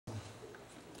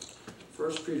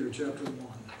1 Peter chapter 1.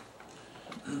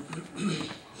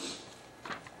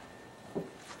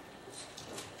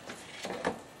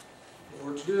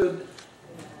 Lord's good,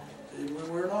 even when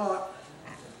we're not.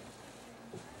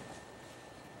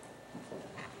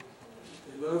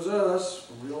 He loves us,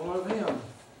 but we don't love Him. And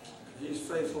He's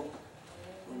faithful,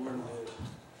 but we're not.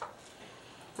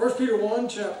 1 Peter 1,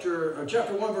 chapter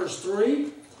 1, verse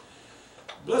 3.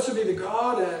 Blessed be the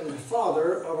God and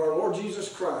Father of our Lord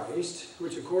Jesus Christ,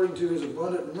 which according to His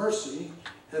abundant mercy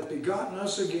hath begotten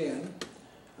us again,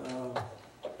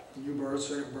 new birth,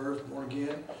 second birth, born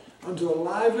again, unto a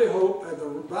lively hope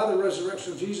by the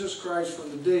resurrection of Jesus Christ from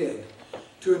the dead,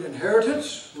 to an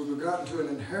inheritance, we've begotten to an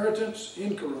inheritance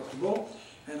incorruptible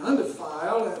and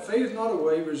undefiled, that fadeth not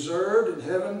away, reserved in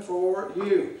heaven for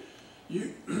you.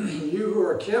 You who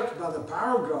are kept by the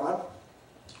power of God,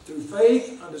 through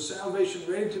faith unto salvation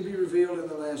ready to be revealed in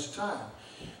the last time,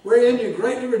 wherein you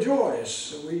greatly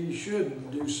rejoice. And we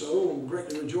should do so,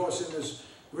 greatly rejoice in this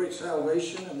great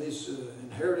salvation and this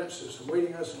inheritance that's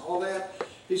awaiting us and all that.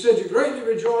 He said, you greatly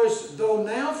rejoice, though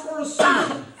now for a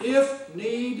season, if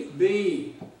need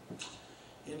be.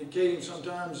 Indicating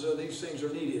sometimes these things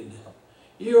are needed.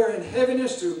 You are in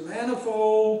heaviness through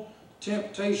manifold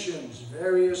temptations,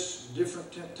 various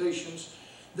different temptations,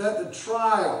 that the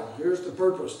trial, here's the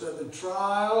purpose, that the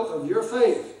trial of your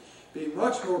faith be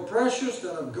much more precious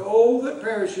than of gold that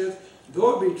perisheth,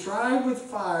 though it be tried with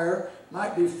fire,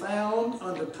 might be found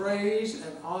unto praise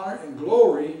and honor and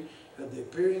glory at the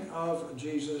appearing of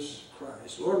Jesus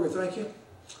Christ. Lord, we thank you.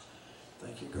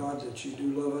 Thank you, God, that you do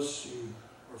love us. You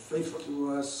are faithful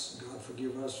to us. God,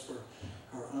 forgive us for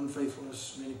our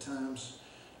unfaithfulness many times.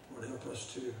 Lord, help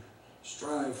us to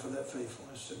strive for that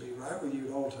faithfulness, to be right with you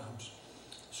at all times.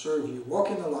 Serve you. Walk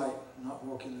in the light, not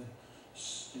walk in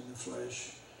the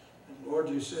flesh. And Lord,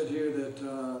 you said here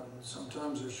that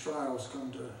sometimes there's trials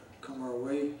come our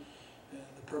way, and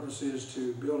the purpose is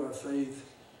to build our faith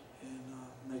and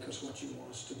make us what you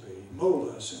want us to be. Mold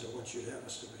us into what you'd have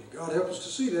us to be. God, help us to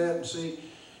see that and see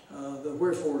the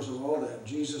wherefores of all that. In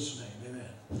Jesus' name,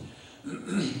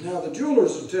 amen. Now, the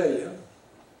jewelers will tell you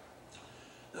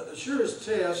that the surest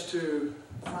test to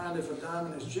find if a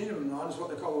diamond is genuine or not is what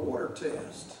they call a water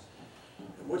test.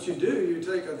 And what you do, you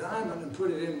take a diamond and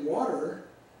put it in water,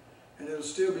 and it'll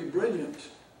still be brilliant.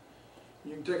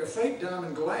 You can take a fake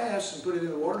diamond glass and put it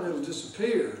in the water, and it'll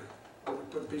disappear. Or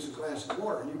put a piece of glass in the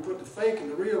water. And you put the fake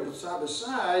and the real side by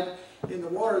side in the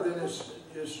water, then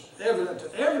it's evident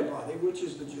to everybody which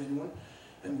is the genuine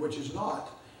and which is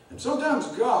not. And sometimes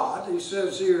God, he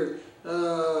says here,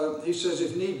 he says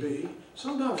if need be,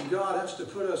 sometimes God has to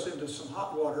put us into some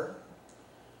hot water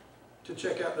to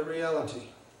check out the reality.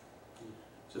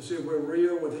 To see if we're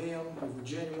real with Him, if we're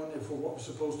genuine, if we're what we're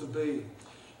supposed to be.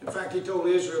 In fact, He told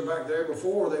Israel back there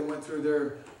before they went through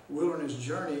their wilderness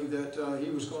journey that He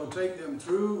was going to take them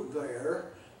through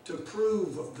there to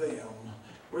prove them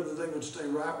whether they would stay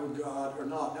right with God or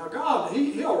not. Now God,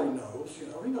 He already knows,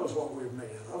 He knows what we're made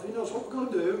of. He knows what we're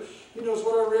going to do. He knows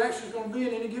what our reaction is going to be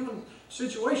in any given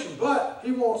situation. But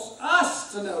He wants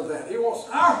us to know that. He wants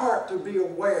our heart to be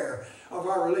aware of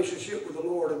our relationship with the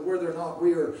Lord and whether or not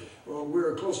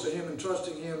we're close to Him and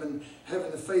trusting Him and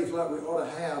having the faith like we ought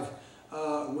to have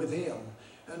with Him.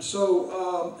 And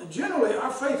so generally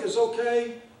our faith is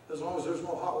okay as long as there's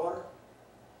no hot water,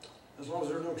 as long as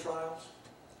there are no trials.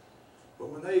 But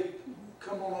when they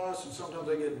come on us and sometimes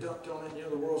they get dumped on it,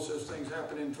 the world says things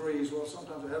happen in threes. Well,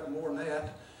 sometimes they happen more than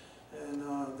that. And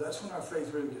that's when our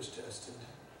faith really gets tested.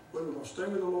 Whether we're going to stay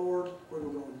with the Lord, whether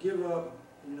we're going to give up,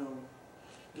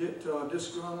 get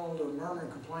disgruntled or murmur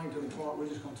and complain to the point we're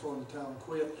just going to throw in the towel and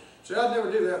quit. Say, I'd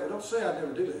never do that. Well, don't say I'd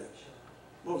never do that.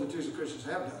 Multitudes of Christians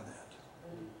have done that.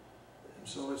 And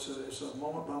so it's a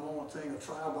moment-by-moment thing, a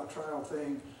trial-by-trial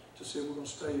thing to see if we're going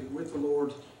to stay with the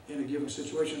Lord in a given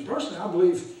situation. Personally, I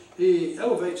believe He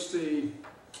elevates He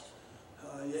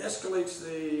escalates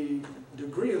the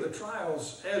degree of the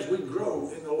trials as we grow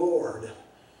in the Lord.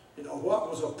 What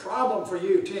was a problem for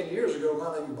you 10 years ago might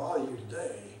not even bother you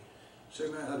today. So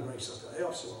we might have to bring something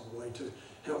else along the way to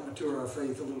help mature our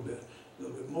faith a little bit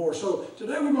more. So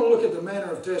today we're going to look at the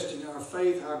manner of testing our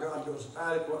faith, how God goes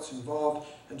about it, what's involved,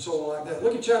 and so on like that.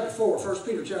 Look at chapter 4, 1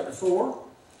 Peter chapter 4.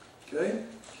 Okay?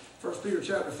 1 Peter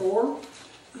chapter 4,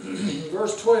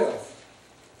 verse 12.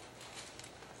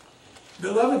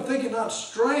 Beloved, think it not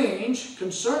strange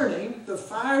concerning the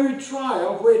fiery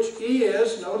trial which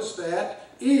is, notice that,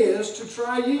 is to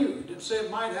try you. He didn't say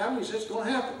it might happen, he said it's going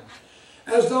to happen.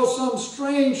 As though some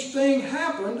strange thing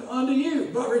happened unto you.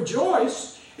 But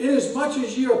rejoice, inasmuch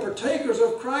as ye are partakers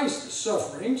of Christ's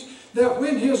sufferings, that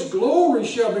when his glory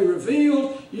shall be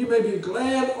revealed, you may be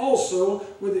glad also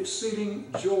with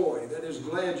exceeding joy. That is,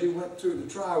 glad you went through the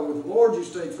trial with the Lord, you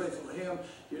stayed faithful to him,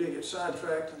 you didn't get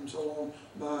sidetracked and so on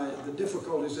by the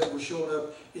difficulties that were showing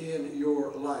up in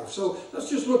your life. So let's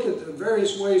just look at the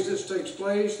various ways this takes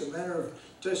place, the manner of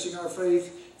testing our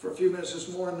faith for a few minutes this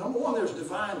morning. Number one, there's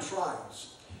divine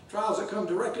trials. Trials that come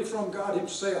directly from God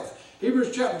himself.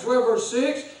 Hebrews chapter 12 verse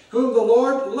 6, whom the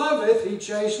Lord loveth, he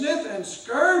chasteneth and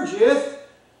scourgeth.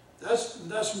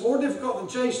 That's more difficult than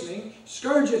chastening.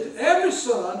 Scourgeth every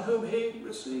son whom he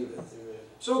receiveth.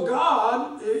 So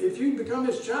God, if you become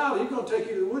his child, he's going to take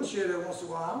you to the woodshed every once in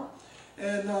a while,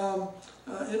 and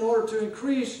in order to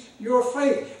increase your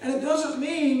faith. And it doesn't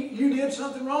mean you did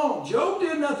something wrong. Job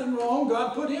did nothing wrong.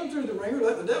 God put him through the ringer,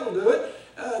 let the devil do it.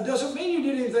 It doesn't mean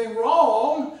you did anything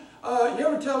wrong. You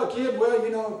ever tell a kid, well,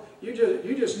 you know, you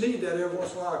just need that every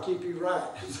once in a while to keep you right.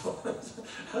 So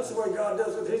that's the way God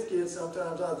does with his kids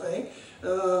sometimes, I think.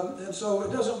 And so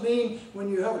it doesn't mean when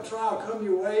you have a trial come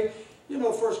your way, you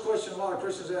know, first question a lot of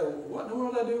Christians have, what in the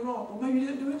world did I do wrong? Well, maybe you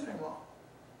didn't do anything wrong.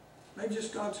 Maybe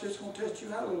just God's just going to test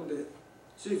you out a little bit.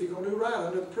 See if you're going to do right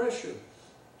under the pressure.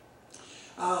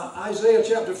 Isaiah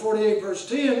chapter 48 verse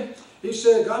 10,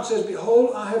 God says,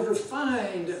 behold, I have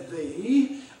refined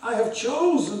thee. I have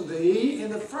chosen thee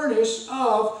in the furnace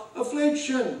of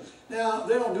affliction. Now,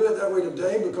 they don't do it that way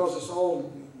today because it's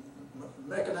all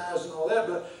mechanized and all that,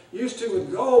 but used to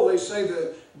with gold, they say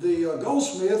that the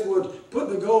goldsmith would put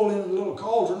the gold in a little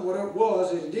cauldron, whatever it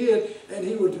was, he did, and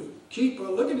he would keep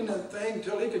looking at that thing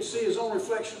until he could see his own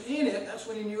reflection in it. That's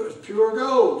when he knew it was pure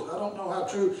gold. I don't know how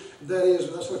true that is,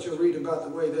 but that's what you'll read about the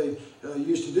way they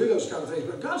used to do those kind of things.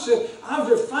 But God said, I've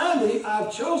refined thee,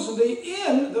 I've chosen thee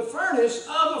in the furnace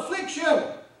of affliction.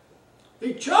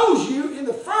 He chose you in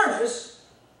the furnace,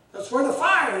 that's where the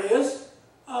fire is,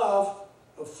 of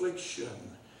affliction.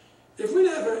 If we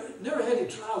never had any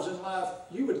trials in life,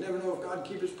 you would never know if God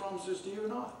keep his promises to you or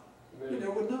not. Amen. You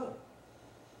never would know.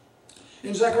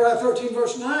 In Zechariah 13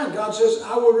 verse 9, God says,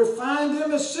 I will refine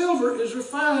them as silver is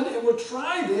refined and will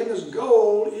try them as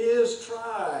gold is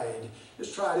tried.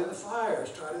 It's tried in the fire.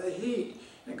 It's tried in the heat.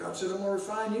 And God said, I'm going to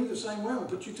refine you the same way. I'm going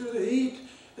to put you through the heat.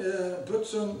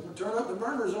 Turn up the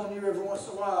burners on you every once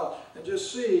in a while and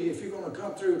just see if you're going to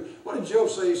come through. What did Job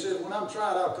say? He said, when I'm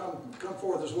tried, I'll come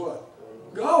forth as what?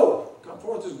 Gold. Come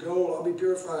forth as gold. I'll be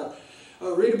purified.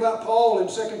 Read about Paul in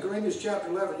 2 Corinthians chapter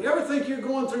 11. You ever think you're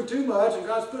going through too much and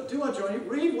God's put too much on you?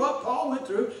 Read what Paul went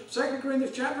through. 2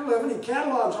 Corinthians chapter 11, he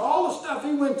catalogs all the stuff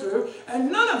he went through,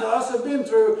 and none of us have been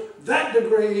through that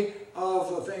degree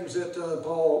of things that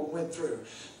Paul went through.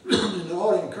 And the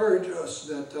Lord encouraged us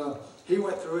that he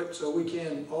went through it, so we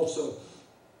can also.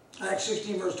 Acts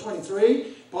 16 verse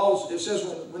 23, it says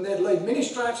when they had laid many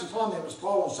stripes upon them, as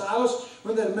Paul and Silas,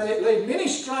 when they had laid many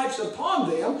stripes upon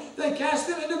them, they cast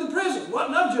them into the prison. It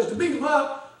wasn't enough just to beat them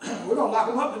up. We're going to lock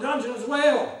them up in the dungeon as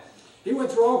well. He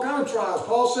went through all kinds of trials.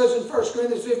 Paul says in 1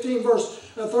 Corinthians 15 verse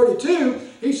 32,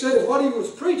 he said if what he was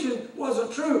preaching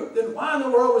wasn't true, then why in the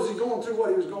world was he going through what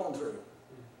he was going through?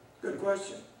 Good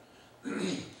question.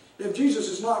 If Jesus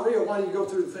is not real, why do you go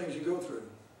through the things you go through?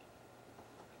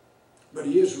 But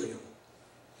he is real.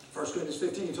 1 Corinthians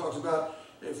 15, he talks about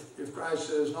if Christ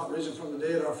is not risen from the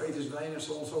dead, our faith is vain, and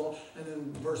so on and so on. And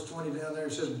then verse 20 down there,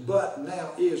 it says, but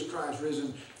now is Christ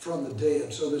risen from the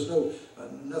dead. So there's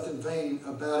nothing vain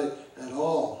about it at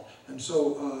all. And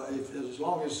so as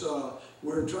long as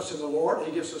we're trusting the Lord,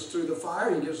 he gets us through the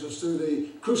fire, he gets us through the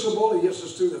crucible, he gets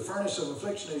us through the furnace of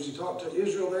affliction, as he talked to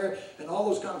Israel there, and all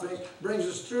those kind of things, brings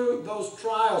us through those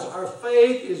trials. Our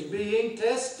faith is being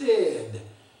tested.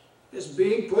 It's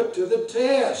being put to the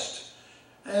test.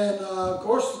 And of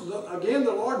course, again,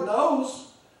 the Lord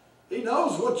knows. He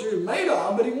knows what you're made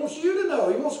of, but he wants you to know.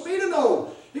 He wants me to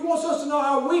know. He wants us to know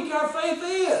how weak our faith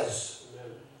is.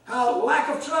 Amen. How lack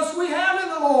of trust we have in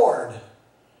the Lord.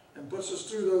 And puts us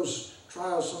through those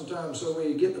trials sometimes so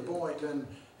we get the point and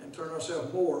turn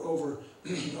ourselves more over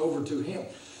to him.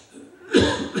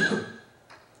 1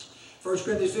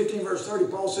 Corinthians 15 verse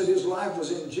 30, Paul said his life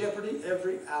was in jeopardy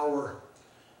every hour.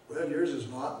 Well, yours is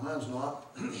not. Mine's not.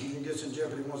 It gets in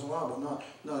jeopardy once in a while, but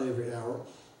not every hour.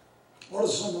 What are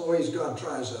some of the ways God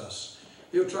tries us?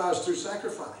 He'll try us through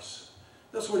sacrifice.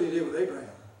 That's what he did with Abraham.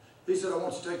 He said, I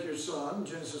want you to take your son,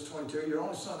 Genesis 22, your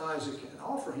only son Isaac, and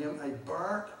offer him a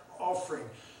burnt offering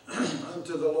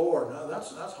unto the Lord. Now,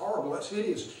 that's horrible. That's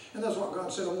hideous. And that's what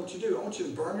God said, I want you to do. I want you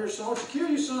to burn your son. I want you to kill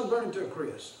your son, burn him to a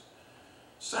crisp.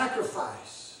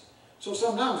 Sacrifice. So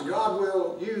sometimes God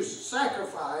will use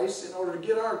sacrifice in order to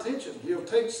get our attention. He'll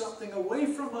take something away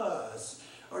from us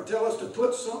or tell us to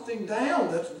put something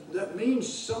down that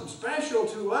means something special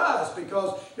to us,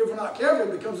 because if we're not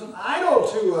careful, it becomes an idol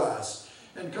to us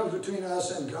and comes between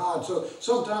us and God. So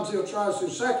sometimes he'll try us through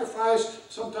sacrifice,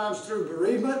 sometimes through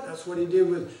bereavement. That's what he did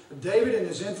with David and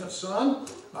his infant son.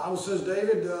 The Bible says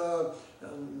David, in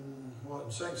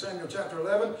 2 Samuel chapter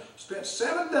 11, spent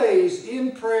 7 days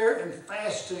in prayer and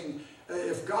fasting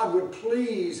if God would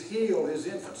please heal his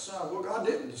infant son. Well, God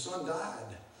didn't. The son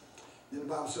died. Then the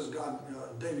Bible says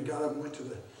David got up and went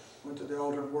to the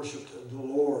altar and worshipped the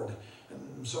Lord.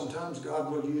 And sometimes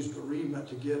God will use bereavement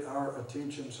to get our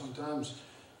attention. Sometimes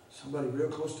somebody real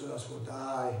close to us will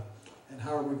die. And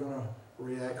how are we going to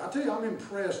react? I'll tell you, I'm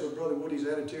impressed with Brother Woody's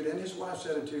attitude and his wife's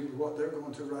attitude with what they're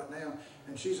going through right now.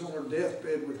 And she's on her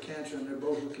deathbed with cancer, and they're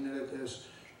both looking at it as,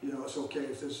 you know, it's okay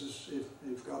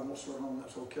if God wants her home,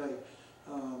 that's okay.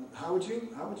 How would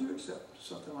you accept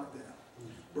something like that?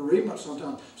 Bereavement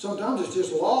sometimes. Sometimes it's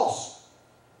just loss.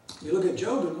 You look at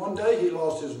Job, and one day he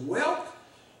lost his wealth,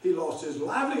 he lost his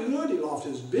livelihood, he lost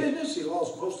his business, he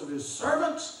lost most of his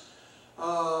servants,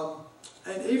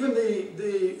 and even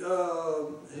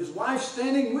his wife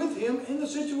standing with him in the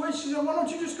situation. She said, "Why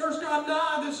don't you just curse God and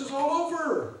die? This is all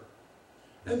over."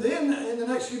 And then in the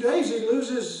next few days, he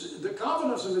loses the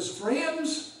confidence of his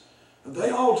friends.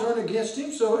 They all turn against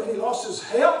him, so he lost his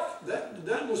health.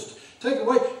 That was taken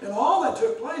away. And all that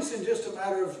took place in just a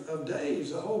matter of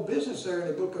days. The whole business there in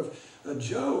the book of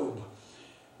Job.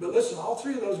 But listen, all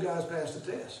three of those guys passed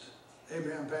the test.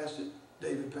 Abraham passed it,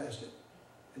 David passed it,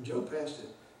 and Job passed it.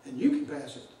 And you can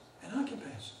pass it, and I can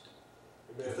pass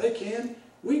it. Amen. If they can,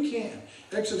 we can.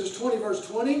 Exodus 20, verse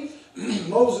 20,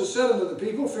 Moses said unto the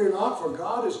people, "Fear not, for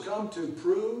God is come to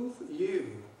prove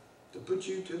you," to put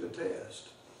you to the test,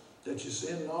 that you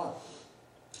sin not.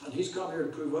 And he's come here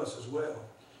to prove us as well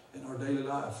in our daily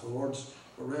life. The Lord's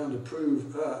around to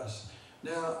prove us.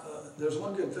 Now, there's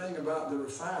one good thing about the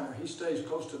refiner. He stays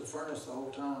close to the furnace the whole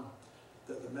time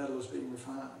that the metal is being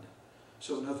refined,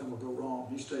 so nothing will go wrong.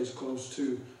 He stays close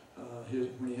to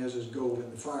when he has his gold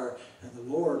in the fire. And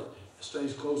the Lord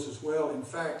stays close as well. In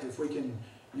fact, if we can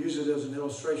use it as an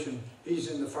illustration,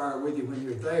 he's in the fire with you when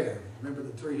you're there. Remember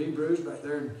the 3 Hebrews back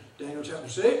there in Daniel chapter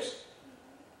 6?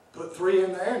 Put 3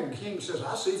 in there, and the king says,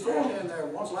 "I see 4 in there.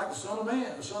 One's like the Son of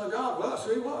Man, the Son of God." Well, that's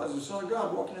who he was, the Son of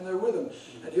God, walking in there with him.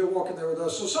 And he'll walk in there with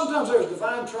us. So sometimes there's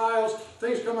divine trials.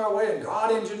 Things come our way, and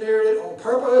God engineered it on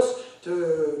purpose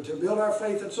to build our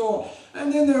faith and so on.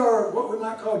 And then there are what we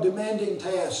might call demanding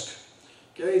tasks.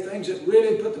 Okay, things that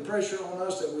really put the pressure on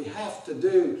us that we have to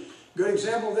do. Good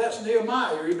example of that's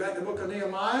Nehemiah. You read back the book of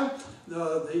Nehemiah.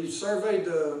 He surveyed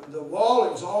the wall.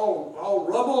 It was all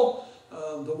rubble.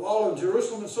 The wall of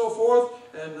Jerusalem and so forth,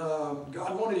 and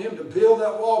God wanted him to build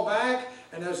that wall back.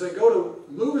 And as they go to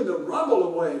moving the rubble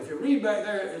away, if you read back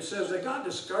there, it says they got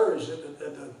discouraged at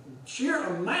the sheer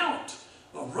amount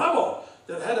of rubble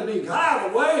that had to be got out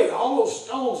of the way, all those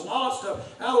stones and all that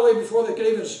stuff out of the way before they could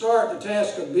even start the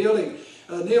task of building.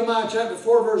 Nehemiah chapter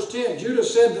 4 verse 10, Judah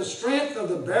said, "The strength of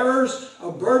the bearers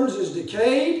of burdens is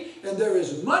decayed, and there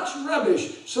is much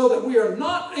rubbish, so that we are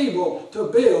not able to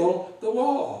build the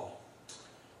wall."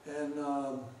 And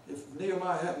if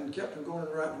Nehemiah hadn't kept them going in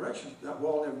the right direction, that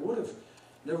wall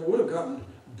never would have gotten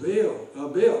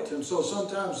built. And so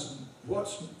sometimes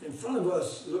what's in front of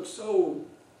us looks so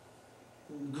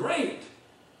great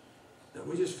that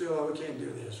we just feel, "Oh, we can't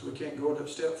do this. We can't go a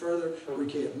step further. We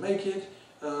can't make it."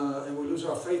 And we lose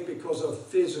our faith because of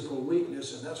physical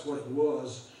weakness, and that's what it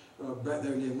was back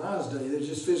there in Nehemiah's day. It was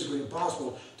just physically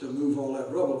impossible to move all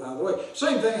that rubble out of the way.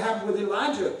 Same thing happened with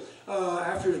Elijah.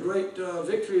 After his great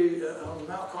victory on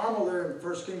Mount Carmel there in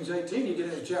 1 Kings 18, you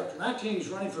get into chapter 19, he's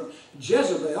running from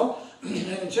Jezebel.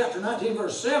 And in chapter 19,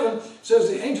 verse 7, it says,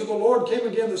 "The angel of the Lord came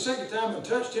again the second time and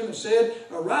touched him and said,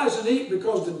 'Arise and eat,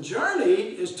 because the journey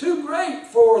is too great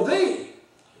for thee.'"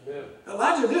 Amen.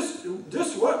 Elijah,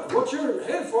 this what you're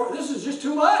headed for, this is just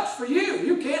too much for you.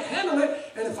 You can't handle it.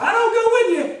 And if I don't go with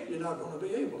you, you're not going to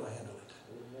be able to handle it.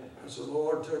 Amen. And so the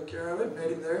Lord took care of it,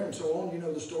 made him there, and so on. You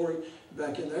know the story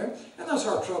back in there. And that's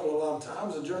our trouble a lot of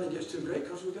times. The journey gets too great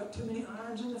because we've got too many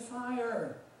irons in the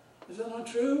fire. Is that not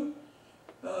true?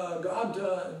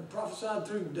 God prophesied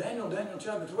through Daniel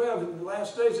chapter 12, in the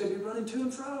last days they'd be running to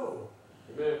and fro.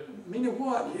 Amen. Meaning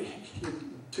what? You're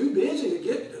too busy to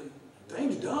get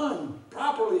things done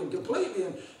properly and completely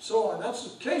and so on.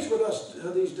 That's the case with us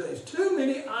these days. Too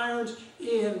many irons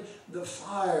in the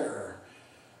fire.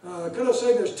 Could I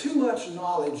say there's too much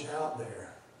knowledge out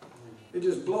there? It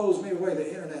just blows me away, the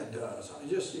internet does. I mean,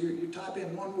 just you type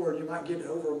in one word, you might get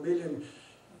over 1 million,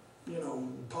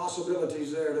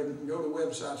 possibilities there to go to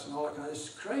websites and all that kind of. It's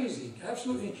crazy,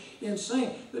 absolutely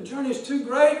insane. The journey is too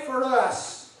great for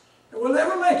us. And we'll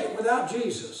never make it without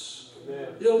Jesus. Amen.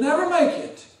 You'll never make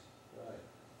it. Right.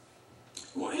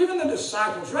 Well, even the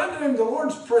disciples, right there in the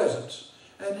Lord's presence,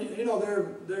 and you know,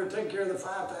 they're taking care of the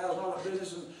 5,000, all that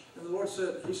business, and the Lord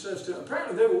said, He says to them,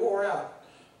 apparently they were wore out.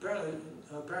 Apparently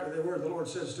they were. The Lord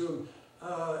says to them,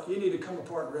 you need to come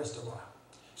apart and rest a while.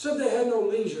 Said they had no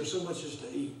leisure so much as to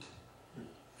eat.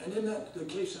 And isn't that the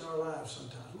case in our lives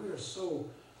sometimes? We are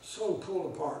so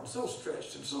pulled apart, and so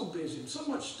stretched, and so busy, and so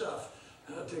much stuff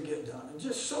to get done, and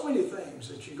just so many things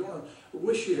that you're going to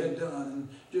wish you had done, and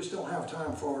just don't have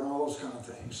time for, and all those kind of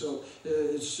things. So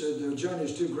the journey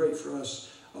is too great for us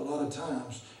a lot of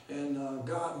times, and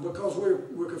God, because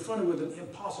we're confronted with an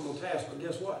impossible task. But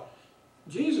guess what?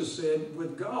 Jesus said,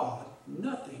 "With God,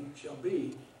 nothing shall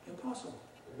be impossible."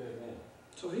 Amen.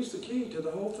 So He's the key to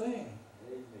the whole thing.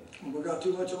 We've got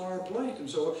too much on our plate.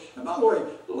 And by the way,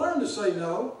 learn to say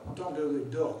no. I'm talking to the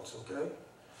adults, okay?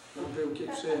 Some people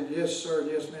keep saying yes, sir,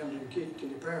 yes, ma'am, to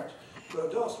your parents. But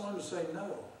adults, learn to say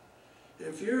no.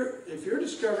 If you're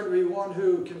discovered to be one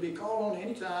who can be called on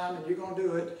any time and you're going to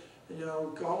do it, you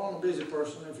know, call on a busy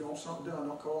person. If you want something done,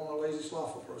 don't call on a lazy,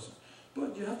 slothful person.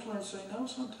 But you have to learn to say no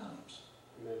sometimes.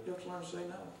 Amen. You have to learn to say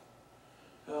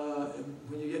no.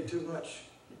 When you get too much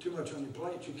on your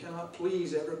plate, you cannot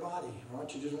please everybody,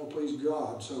 right? You just want to please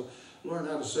God. So learn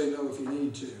how to say no if you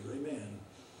need to. Amen.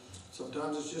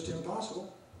 Sometimes it's just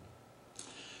impossible.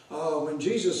 When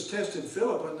Jesus tested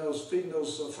Philip on feeding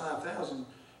those 5,000,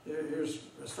 there's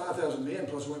 5,000 men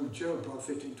plus women and children, probably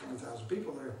 15,000 to 20,000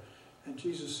 people there. And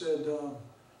Jesus said,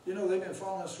 you know, they've been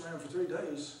following us around for 3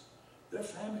 days. They're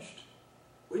famished.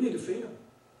 We need to feed them.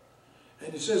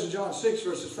 And it says in John 6,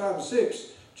 verses 5 and 6,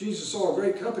 Jesus saw a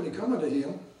great company coming to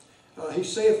him. He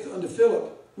saith unto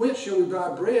Philip, whence shall we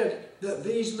buy bread that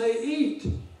these may eat?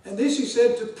 And this he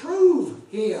said to prove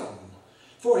him.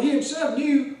 For he himself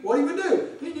knew what he would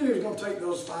do. He knew he was going to take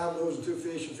those 5 loaves and 2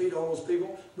 fish and feed all those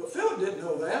people. But Philip didn't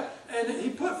know that. And he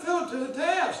put Philip to the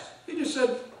test. He just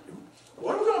said,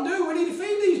 what are we going to do? We need to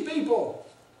feed these people.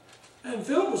 And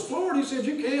Philip was floored. He said,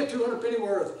 you can't, 200 penny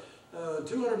worth.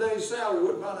 200 days' salary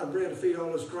wouldn't buy enough bread to feed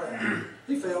all this crowd.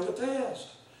 He failed the test.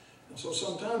 And so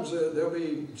sometimes there'll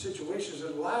be situations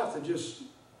in life that just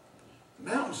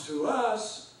mountains to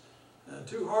us,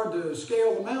 too hard to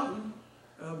scale the mountain,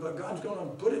 but God's going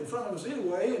to put it in front of us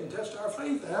anyway and test our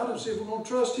faith out and see if we're going to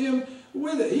trust Him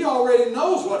with it. He already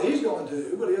knows what He's going to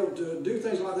do, but He'll do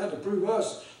things like that to prove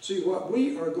us, see what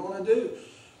we are going to do.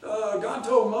 God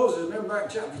told Moses, remember back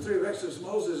in chapter 3 of Exodus,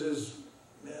 Moses is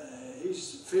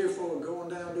he's fearful of going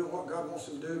down, doing what God wants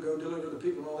him to do, go deliver the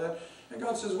people and all that. And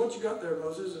God says, what you got there,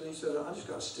 Moses? And he said, I just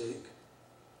got a stick.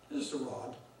 It's just a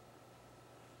rod.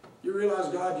 You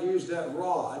realize God used that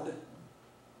rod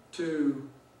to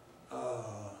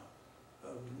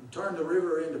turn the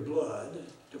river into blood,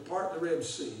 to part the Red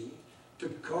Sea, to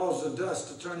cause the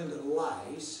dust to turn into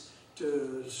lice,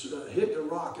 to hit the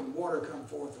rock and water come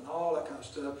forth and all that kind of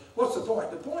stuff. What's the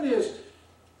point? The point is,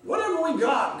 whatever we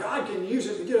got, God can use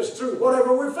it to get us through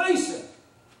whatever we're facing.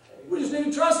 We just need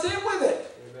to trust Him with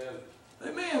it. Amen.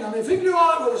 Amen. I mean, if He can do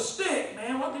all that with a stick,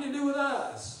 man, what can He do with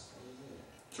us? Amen.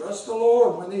 Trust the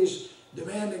Lord when these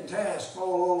demanding tasks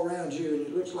fall all around you and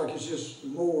it looks like it's just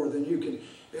more than you can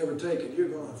ever take it. You're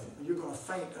going to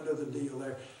faint under the deal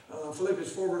there.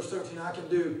 Philippians 4 verse 13, I can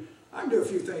do a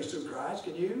few things through Christ.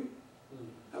 Can you?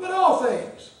 How about all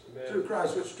things? Amen. Through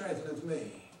Christ which strengtheneth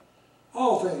me.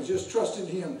 All things, just trust in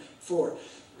Him for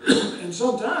it. And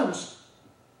sometimes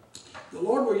the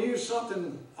Lord will use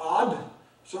something odd,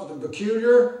 something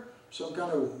peculiar, some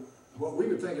kind of what we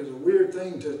would think is a weird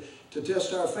thing to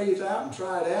test our faith out and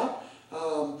try it out.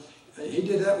 He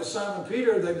did that with Simon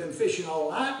Peter. They've been fishing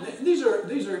all night. These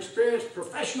are experienced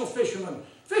professional fishermen.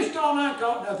 Fished all night,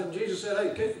 caught nothing. Jesus said,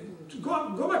 hey,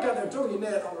 go back out there and throw your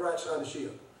net on the right side of the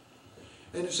ship.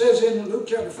 And it says in Luke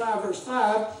chapter 5, verse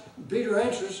 5, Peter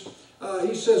answers,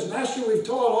 he says, Master, we've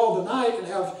toiled all the night and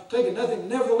have taken nothing.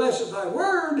 Nevertheless, at thy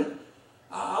word,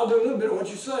 I'll do a little bit of what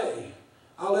you say.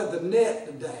 I'll let the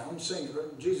net down, singular.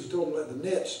 Jesus told him to let the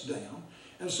nets down.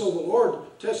 And so the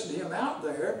Lord tested him out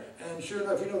there. And sure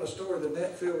enough, you know the story, the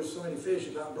net filled with so many fish,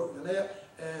 it about broke the net.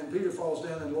 And Peter falls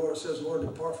down and the Lord says, Lord,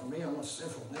 depart from me, I'm a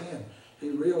sinful man. He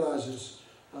realizes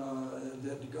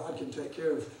that God can take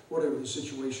care of whatever the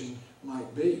situation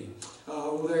might be.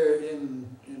 Over there in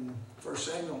 1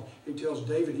 Samuel, he tells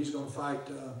David he's going to fight,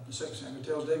 2 Samuel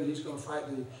tells David he's going to fight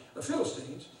the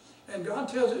Philistines. And God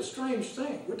tells it a strange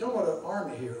thing. We're talking about an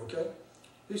army here, okay?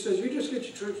 He says, you just get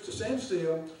your troops to stand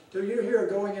still till you hear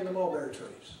going in the mulberry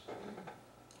trees.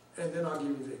 And then I'll give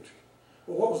you victory.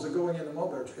 Well, what was the going in the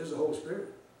mulberry trees? It was the Holy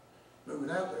Spirit moving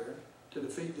out there to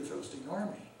defeat the Philistine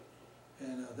army.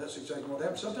 And that's exactly what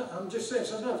happens. Sometimes, I'm just saying,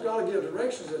 sometimes God will give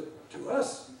directions that to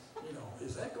us,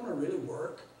 is that going to really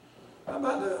work? How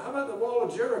about the wall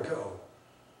of Jericho?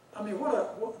 I mean,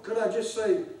 what could I just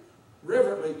say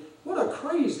reverently, what a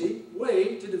crazy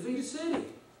way to defeat a city.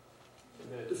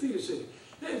 Amen. Defeat a city.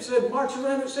 It said, march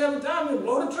around it 7 times and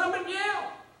blow the trumpet and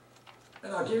yell.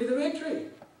 And I'll give you the victory.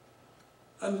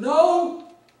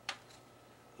 No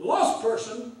lost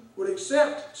person would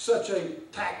accept such a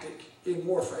tactic in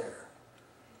warfare.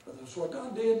 But that's what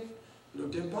God did. It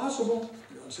looked impossible.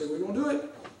 God said, we're going to do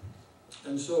it.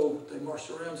 And so they marched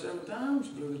around 7 times,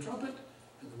 blew the trumpet,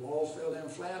 and the walls fell down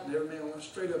flat, and every man went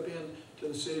straight up into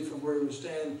the city from where he was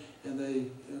standing, and they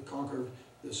conquered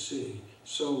the city.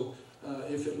 So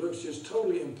if it looks just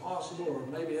totally impossible or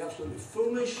maybe absolutely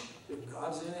foolish, if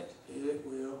God's in it, it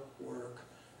will work,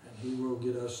 and He will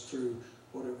get us through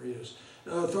whatever it is.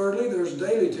 Thirdly, there's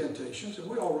daily temptations, and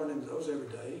we all run into those every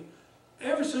day.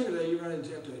 Every single day you run into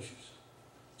temptations.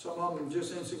 Some of them are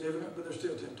just insignificant, but they're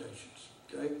still temptations.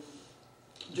 Okay?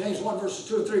 James 1 verses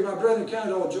 2 and 3, my brethren, count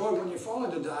it all joy when you fall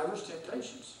into divers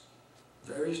temptations.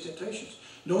 Various temptations.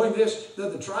 Knowing this,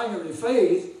 that the trying of your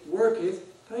faith worketh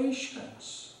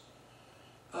patience.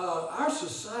 Our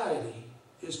society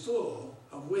is full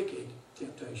of wicked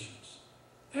temptations.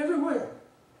 Everywhere.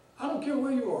 I don't care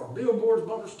where you are. Billboards,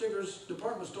 bumper stickers,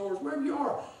 department stores, wherever you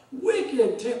are.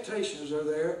 Wicked temptations are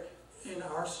there in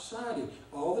our society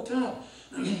all the time.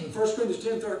 1 Corinthians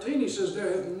 10:13, he says,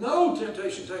 there hath no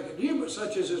temptation taken you, but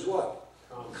such as is what?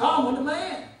 Common to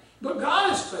man. But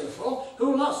God is faithful,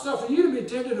 who will not suffer you to be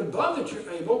tempted above that you're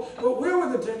able, but will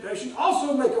with the temptation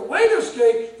also make a way to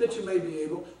escape that you may be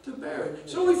able to bear it.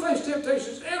 So we face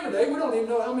temptations every day. We don't even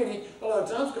know how many, a lot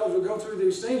of times, because we go through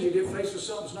these things, you get faced with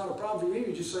something that's not a problem for you,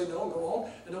 you just say no, go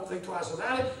on, and don't think twice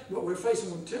about it. But we're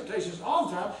facing temptations all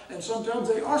the time, and sometimes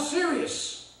they are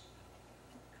serious.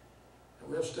 And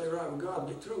we have to stay right with God and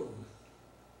get through them.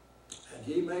 And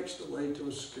He makes the way to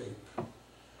escape.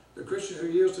 The Christian who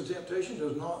yields to temptation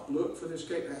does not look for the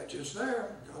escape hatch. It's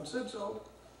there. God said so.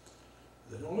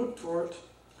 They don't look for it.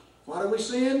 Why do we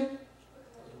sin?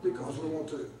 Because we want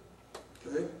to.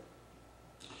 Okay?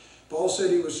 Paul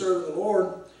said he was serving the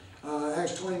Lord,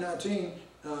 Acts 20:19,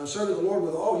 serving the Lord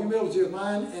with all humility of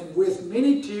mind and with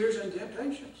many tears and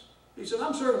temptations. He said,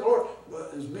 I'm serving the Lord,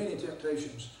 but there's many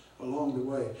temptations along the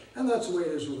way. And that's the way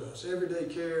it is with us.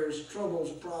 Everyday cares,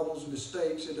 troubles, problems,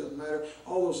 mistakes, it doesn't matter.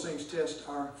 All those things test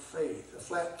our faith. A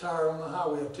flat tire on the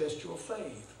highway will test your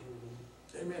faith.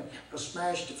 Amen. A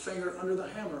smashed finger under the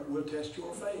hammer will test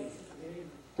your faith.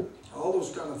 All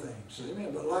those kind of things.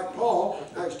 Amen. But like Paul,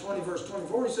 Acts 20 verse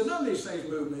 24, he said, none of these things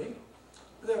move me.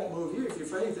 They won't move you if your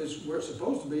faith is where it's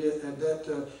supposed to be at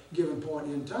that given point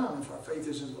in time. If our faith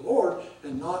is in the Lord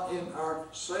and not in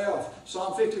ourselves.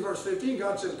 Psalm 50 verse 15,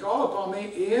 God said, call upon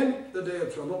me in the day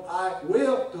of trouble. I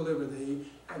will deliver thee,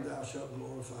 and thou shalt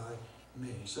glorify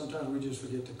me. Sometimes we just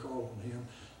forget to call on Him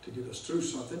to get us through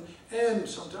something. And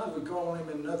sometimes we call on Him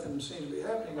and nothing seems to be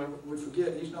happening. But we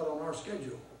forget He's not on our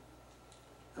schedule.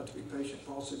 Have to be patient.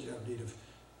 Paul said you have need of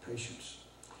patience.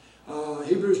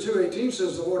 Hebrews 2:18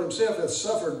 says the Lord Himself hath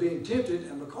suffered being tempted,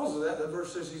 and because of that, that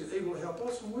verse says He's able to help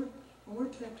us when we're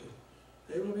tempted.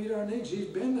 Able to meet our needs. He's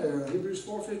been there. Hebrews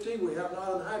 4:15, we have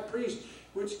not an high priest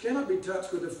which cannot be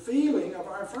touched with the feeling of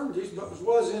our infirmities, but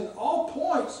was in all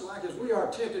points like as we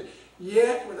are tempted,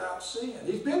 yet without sin.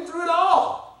 He's been through it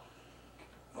all.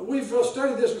 We've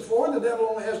studied this before. The devil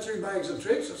only has 3 bags of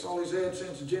tricks. That's all he's had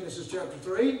since Genesis chapter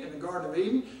 3 in the Garden of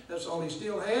Eden. That's all he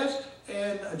still has.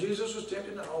 And Jesus was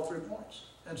tempted at all 3 points.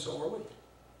 And so are we.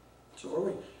 So are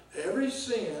we. Every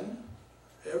sin,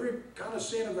 every kind of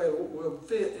sin available will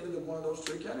fit into one of those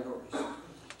 3 categories.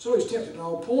 So He's tempted at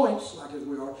all points, like as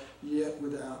we are, yet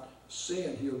without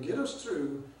sin. He'll get us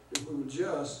through if we will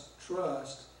just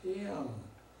trust Him.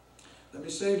 Let me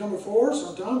say number 4,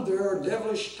 sometimes there are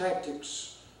devilish tactics.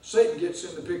 Satan gets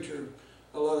in the picture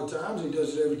a lot of times. He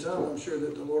does it every time. I'm sure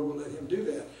that the Lord will let him do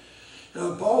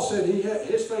that. Paul said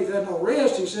his faith had no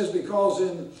rest. He says because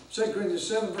in 2 Corinthians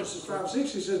 7 verses 5 and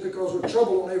 6, he says because we're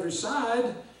troubled on every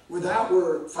side. Without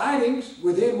we're fightings.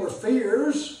 Within we're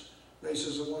fears.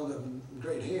 Basis of one of the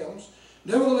great hymns.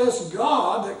 Nevertheless,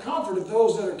 God that comforted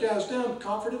those that are cast down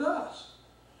comforted us.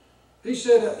 He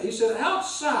said,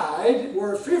 outside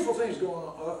were fearful things going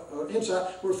on,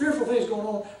 inside were fearful things going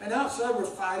on, and outside were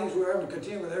fightings. We were having to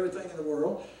contend with everything in the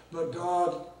world, but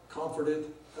God comforted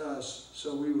us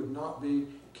so we would not be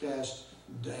cast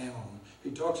down.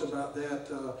 He talks about that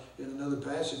in another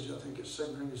passage. I think it's 2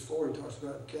 Corinthians 4. He talks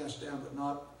about cast down, but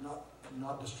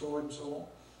not destroyed, and so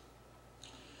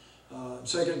on.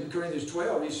 2 Corinthians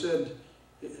 12, he said,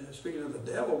 speaking of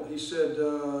the devil, he said,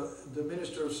 the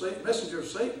messenger of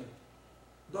Satan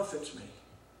buffets me.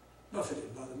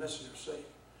 Buffeted by the messenger of Satan.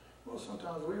 Well,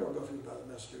 sometimes we are buffeted by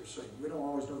the messenger of Satan. We don't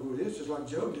always know who it is, just like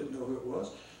Job didn't know who it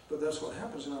was. But that's what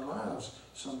happens in our lives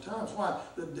sometimes. Why?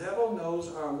 The devil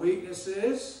knows our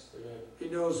weaknesses. He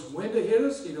knows when to hit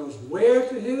us. He knows where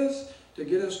to hit us to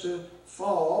get us to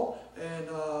fall.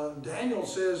 And Daniel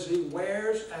says he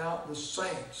wears out the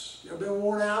saints. You ever been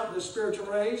worn out in the spiritual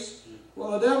race?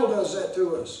 Well, the devil does that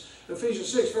to us.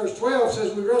 Ephesians 6 verse 12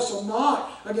 says, we wrestle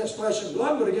not against flesh and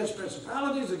blood, but against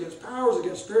principalities, against powers,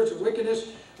 against spirits of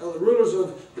wickedness, the rulers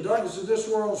of the darkness of this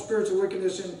world, spiritual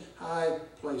wickedness in high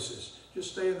places.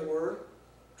 Just stay in the Word,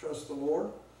 trust the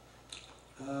Lord,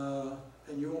 and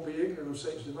you won't be ignorant of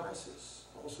Satan's devices.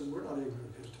 Also, we're not ignorant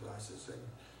of his devices,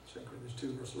 2 Corinthians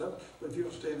 2 verse 11. But if you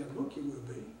don't stay in that book, you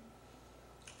will be.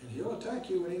 And he'll attack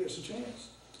you when he gets a chance.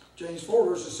 James 4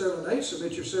 verses 7 and 8,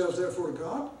 submit yourselves therefore to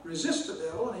God, resist the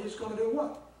devil, and he's going to do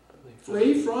what?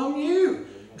 Flee from you.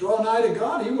 Draw nigh to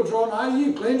God, he will draw nigh to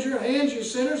you. Cleanse your hands, you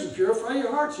sinners, and purify your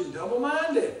hearts, you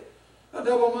double-minded. A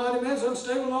double-minded man is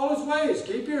unstable in all his ways.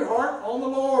 Keep your heart on the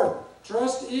Lord.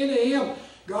 Trust in him.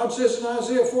 God says in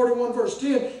Isaiah 41 verse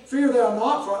 10, fear thou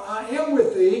not, for I am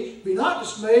with thee. Be not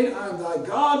dismayed, I am thy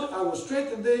God. I will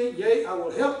strengthen thee, yea, I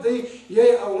will help thee.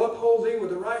 Yea, I will uphold thee with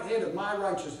the right hand of my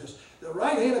righteousness. The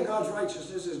right hand of God's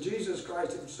righteousness is Jesus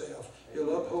Christ himself.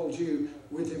 He'll uphold you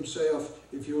with himself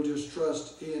if you'll just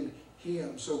trust in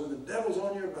him. So when the devil's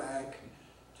on your back,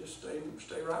 just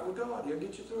stay right with God. He'll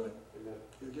get you through it.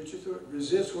 He'll get you through it.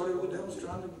 Resist whatever the devil's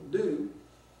trying to do.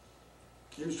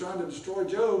 He was trying to destroy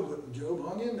Job, but Job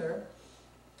hung in there.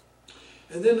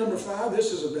 And then number 5,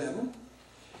 this is a battle.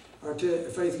 Our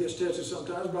faith gets tested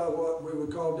sometimes by what we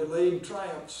would call delayed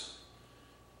triumphs.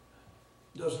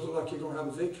 Doesn't look like you're going to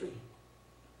have a victory.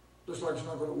 Looks like it's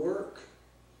not going to work.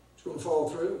 It's going to fall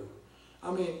through.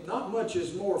 I mean, not much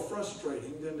is more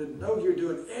frustrating than to know you're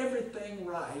doing everything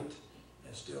right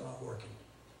and still not working.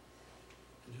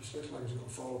 It just looks like it's going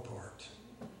to fall apart.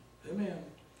 Amen.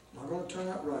 Not going to turn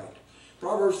out right.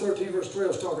 Proverbs 13 verse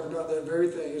 12 is talking about that very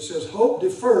thing. It says, hope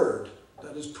deferred,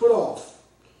 that is put off,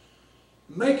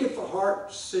 maketh the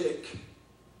heart sick.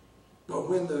 But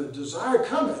when the desire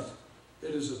cometh,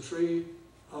 it is a tree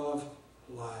of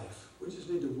life. We just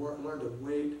need to learn to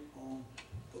wait on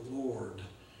the Lord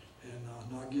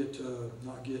and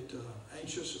not get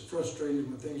anxious and frustrated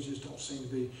when things just don't seem to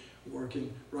be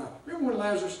working right. Remember when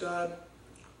Lazarus died?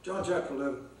 John chapter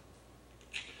 11.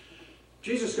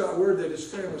 Jesus got word that his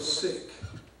friend was sick.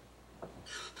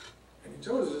 And he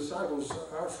told his disciples,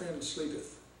 our friend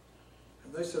sleepeth.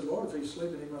 And they said, Lord, if he's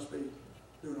sleeping, he must be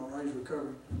doing all right, he's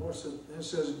recovering. And the Lord said, and it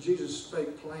says, and Jesus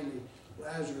spake plainly,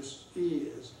 Lazarus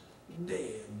is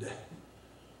dead.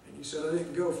 And he said, I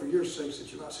didn't go for your sakes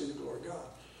that you might see the glory of God.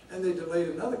 And they delayed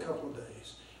another couple of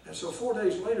days. And so 4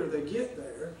 days later, they get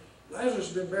there. Lazarus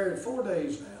has been buried 4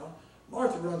 days now.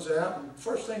 Martha runs out, and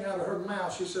first thing out of her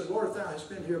mouth, she said, Lord, if thou hadst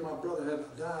been here, my brother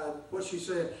hadn't died. What she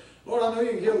said, Lord, I know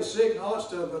you can heal the sick and all that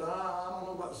stuff, but I don't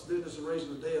know about the business of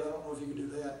raising the dead. I don't know if you can do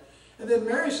that. And then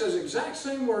Mary says the exact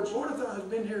same words, Lord, if thou hadst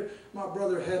been here, my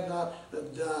brother had not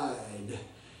died.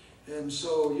 And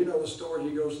so, you know the story.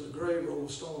 He goes to the grave, rolls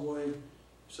the stone away,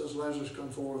 says, Lazarus, come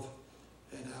forth,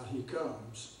 and out he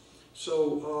comes.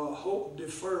 So, hope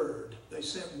deferred. They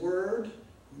sent word.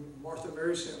 Martha and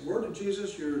Mary sent word to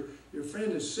Jesus, your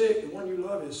friend is sick, the one you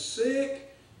love is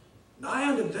sick, nigh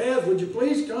unto death, would you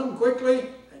please come quickly?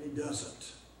 And he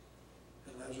doesn't.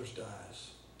 And Lazarus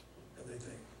dies. And they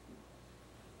think,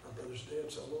 our brother's dead,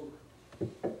 it's all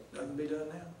over. Nothing be done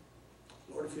now.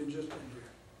 Lord, if you'd just been here.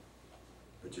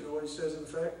 But you know what he says in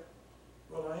fact?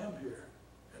 Well, I am here,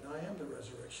 and I am the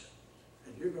resurrection.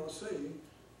 And you're going to see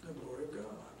the glory of God.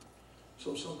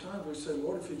 So sometimes we say,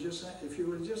 Lord, if you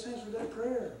would have just answered that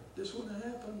prayer, this wouldn't have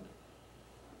happened.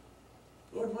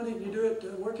 Lord, why didn't you do it?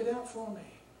 Work it out for me.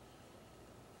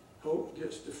 Hope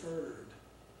gets deferred.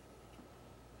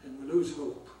 And we lose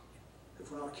hope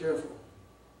if we're not careful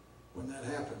when that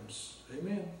happens.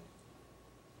 Amen.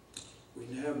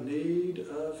 We have need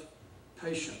of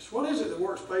patience. What is it that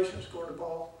works patience, according to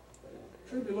Paul?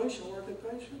 Tribulation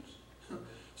worketh patience.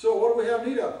 So what do we have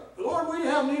need of? Lord, we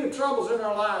have need of troubles in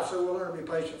our lives, so we'll learn to be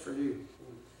patient for you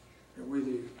and with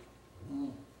you.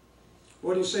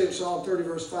 What do you say in Psalm 30,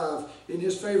 verse 5? In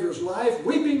his favor is life.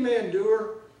 Weeping may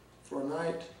endure for a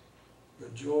night,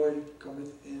 but joy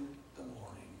cometh in the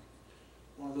morning.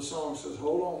 One of the songs says,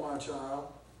 hold on, my child.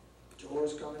 Joy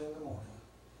is coming in the morning.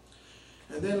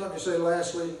 And then let me say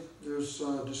lastly, there's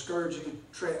discouraging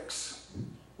treks.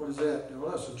 What is that?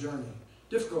 Well, that's a journey.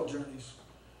 Difficult journeys.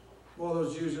 Well,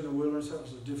 those Jews in the wilderness, that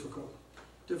was a difficult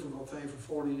difficult thing for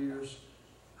 40 years.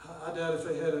 I doubt if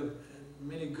they had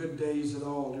many good days at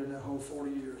all during that whole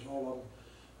 40 years, all of them,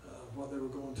 what they were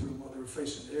going through and what they were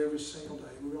facing every single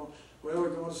day. We're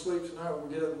going to sleep tonight. When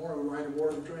we get up in the morning, we're going to have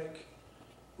water to drink.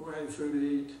 We're going to have food to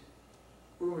eat.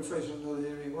 We're going to be facing another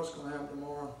enemy. What's going to happen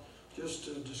tomorrow?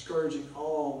 Just discouraging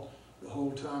all the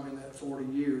whole time in that 40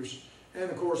 years. And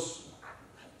of course,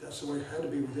 that's the way it had to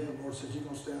be with them. The Lord says, you're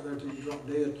going to stay out there till you drop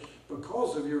dead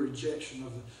because of your rejection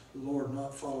of the Lord,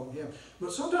 not following Him.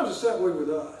 But sometimes it's that way with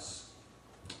us.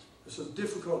 It's a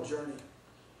difficult journey.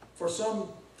 For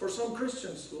some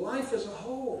Christians, life as a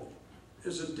whole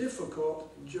is a difficult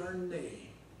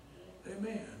journey.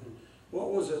 Amen.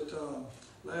 What was it?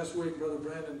 Last week, Brother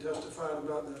Brandon testified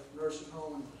about the nursing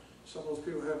home, and some of those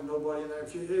people have nobody in there.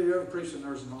 If you ever preached in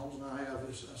nursing homes, and I have,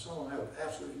 some of them have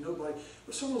absolutely nobody,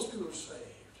 but some of those people are saved.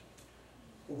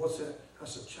 Well, what's that?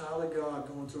 That's a child of God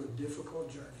going through a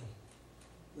difficult journey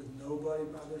with nobody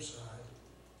by their side,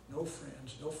 no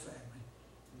friends, no family,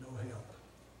 no help.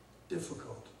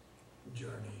 Difficult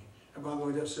journey. And by the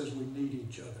way, that says we need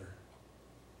each other.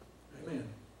 Amen.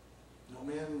 No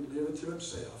man liveth to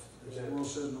himself. As the world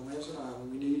says, no man's an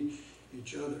island. We need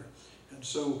each other. And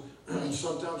so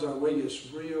sometimes our way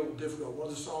gets real difficult. One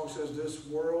of the songs says, this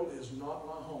world is not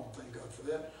my home. Thank God for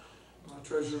that. My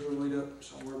treasures are laid up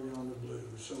somewhere beyond the blue.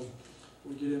 So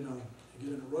we get in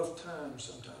a rough time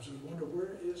sometimes. We wonder,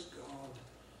 where is God?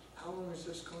 How long is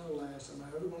this going to last? Am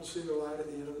I ever going to see the light at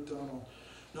the end of the tunnel?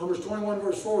 Numbers 21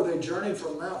 verse 4, they journeyed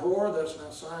from Mount Hor, that's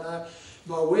Mount Sinai,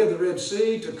 by way of the Red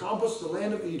Sea to compass the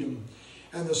land of Edom.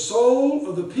 And the soul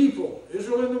of the people,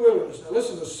 Israel in the wilderness. Now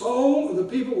listen, the soul of the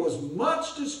people was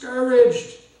much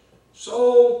discouraged.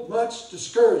 So much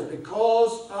discouraged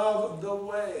because of the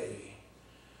way.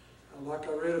 And like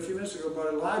I read a few minutes ago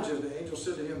about Elijah, the angel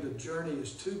said to him, the journey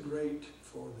is too great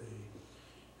for thee.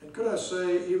 And could I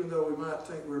say, even though we might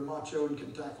think we're macho and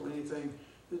can tackle anything,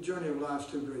 the journey of life is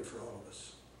too great for all of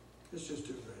us. It's just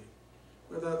too great.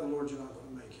 Without the Lord, you're not going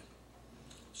to make it.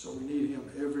 So we need Him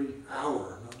every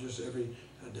hour, not just every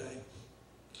day.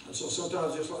 And so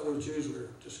sometimes, just like those Jews, we're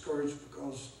discouraged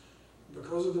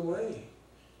because of the way,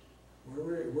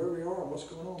 where we are, what's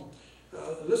going on.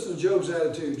 Listen to Job's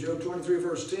attitude. Job 23,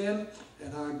 verse 10,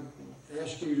 and I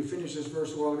asked you to finish this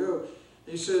verse a while ago.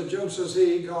 He said, Job says,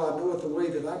 He, God, knoweth the way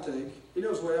that I take. He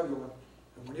knows the way I'm going.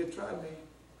 And when He hath tried me,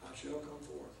 I shall come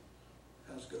forth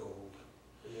as gold.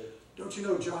 Yeah. Don't you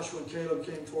know Joshua and Caleb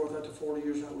came forth after 40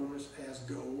 years in the wilderness as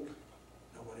gold?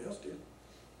 Nobody else did.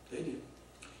 They did.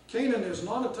 Canaan is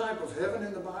not a type of heaven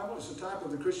in the Bible. It's a type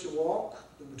of the Christian walk,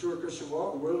 the mature Christian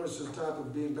walk. The wilderness is a type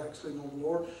of being backslidden on the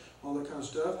Lord, all that kind of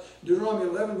stuff. Deuteronomy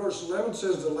 11, verse 11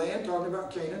 says the land, talking about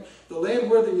Canaan, the land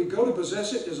where you go to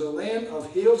possess it is a land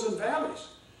of hills and valleys.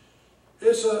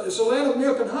 It's a land of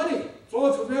milk and honey,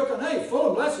 flowing with milk and honey,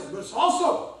 full of blessings, but it's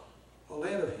also a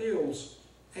land of hills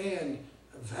and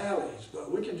valleys.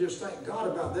 But we can just thank God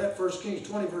about that. 1 Kings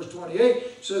 20, verse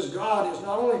 28 says God is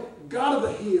not only God of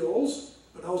the hills,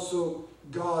 but also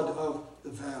God of the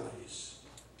valleys.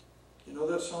 You know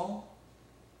that song?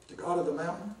 The God of the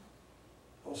mountain,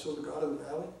 also the God of the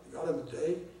valley, the God of the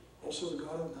day, also the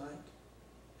God of the night.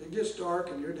 It gets dark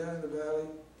and you're down in the valley.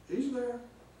 He's there.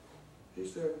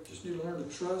 He's there. Just need to learn to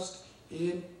trust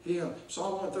in Him.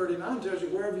 Psalm 139 tells you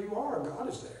wherever you are, God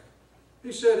is there.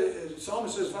 He said, the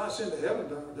psalmist says, if I ascend to heaven,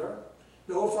 thou art there.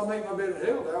 Behold, if I make my bed in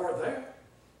hell, thou art there.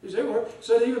 He's everywhere. He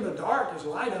said, even the dark is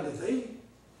light unto thee.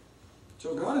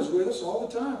 So God is with us all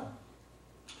the time.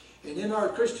 And in our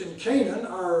Christian Canaan,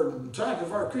 our type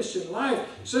of our Christian life,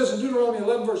 it says in Deuteronomy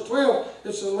 11, verse 12,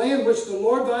 it's the land which the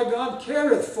Lord thy God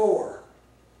careth for.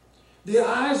 The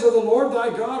eyes of the Lord thy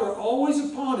God are always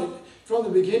upon it from the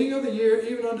beginning of the year,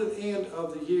 even unto the end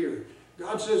of the year.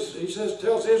 God says,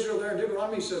 tells Israel there in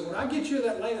Deuteronomy, He says, when I get you in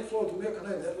that land that floweth with milk and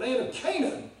honey, that land of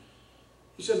Canaan,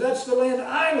 He said, that's the land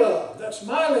I love. That's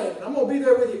my land. And I'm going to be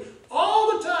there with you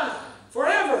all the time,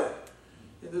 forever.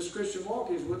 In this Christian walk,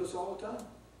 He's with us all the time.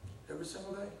 Every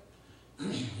single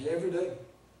day. Every day.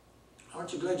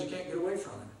 Aren't you glad you can't get away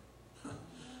from Him?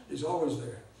 He's always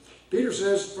there. Peter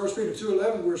says, 1 Peter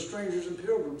 2:11, we're strangers and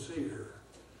pilgrims here.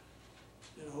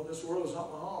 You know, this world is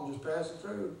not my home, just passing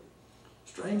through.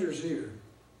 Strangers here.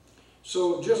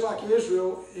 So just like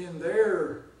Israel in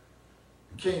their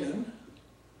Canaan,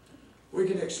 we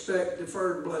can expect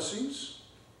deferred blessings.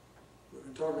 We've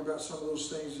been talking about some of those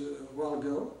things a while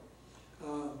ago.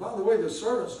 By the way, the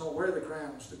servants don't wear the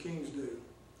crowns, the kings do.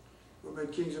 We're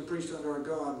made kings and priests under our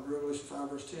God. Revelation 5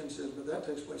 verse 10 says, but that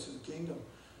takes place in the kingdom,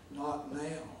 not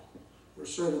now. We're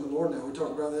serving the Lord now. We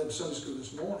talked about that in Sunday school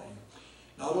this morning.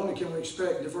 Not only can we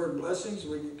expect deferred blessings,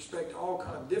 we can expect all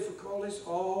kinds of difficulties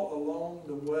all along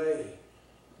the way.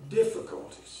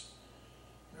 difficulties.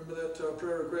 Remember that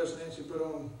prayer request Nancy put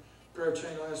on prayer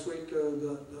chain last week?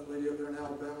 That lady up there in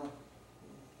Alabama,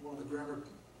 one of the grammar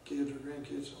kids or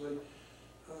grandkids, somebody,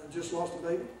 just lost a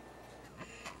baby.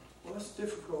 Well, that's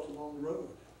difficult along the road.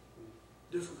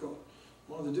 Difficult.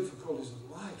 One of the difficulties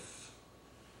of life.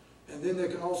 And then there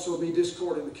can also be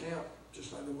discord in the camp,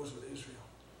 just like there was with Israel.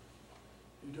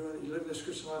 You live this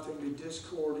Christian life, there can be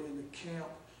discord in the camp,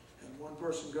 and one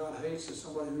person God hates is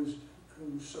somebody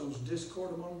who sows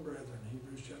discord among brethren.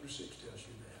 Hebrews chapter 6 tells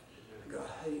you that. God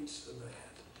hates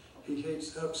that. He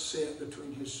hates upset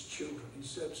between his children.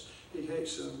 He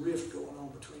hates a rift going on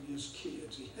between his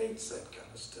kids. He hates that kind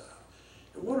of stuff.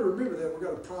 And we want to remember that we've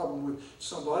got a problem with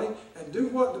somebody and do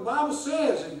what the Bible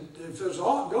says. And if there's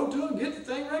aught, go to them, get the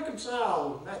thing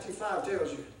reconciled. Matthew 5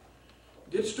 tells you.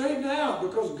 Get straightened out,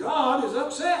 because God is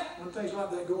upset when things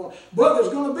like that go on. But there's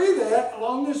going to be that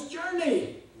along this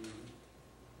journey.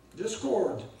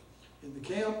 Discord in the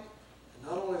camp.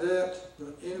 And not only that,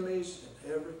 but enemies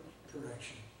in every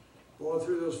direction. Boy,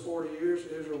 through those 40 years,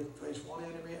 Israel faced one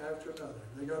enemy after another.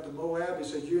 They got to Moab. He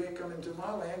said, you ain't coming to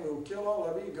my land. We'll kill all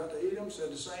of you. You got to Edom. Said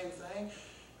the same thing.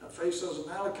 Faced those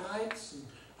Amalekites and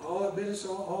all that business,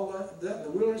 all that in the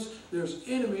wilderness. There's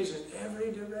enemies in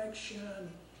every direction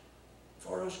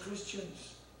for us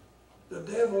Christians. The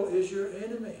devil is your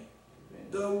enemy.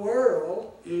 The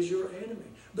world is your enemy.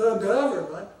 The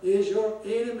government is your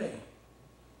enemy.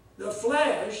 The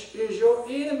flesh is your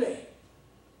enemy.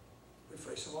 We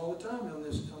face them all the time on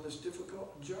this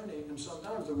difficult journey, and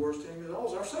sometimes the worst enemy of all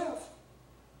is ourselves.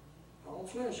 Our own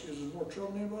flesh gives us more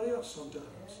trouble than anybody else sometimes.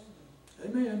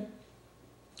 Amen.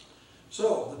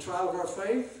 So, the trial of our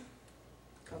faith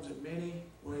comes in many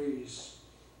ways,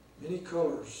 many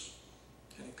colors,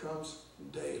 and it comes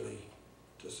daily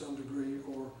to some degree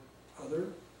or other.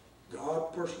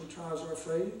 God personally tries our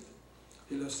faith.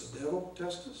 He lets the devil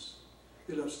test us.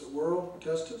 He lets the world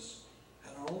test us.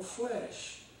 And our own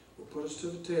flesh will put us to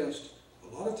the test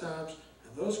a lot of times.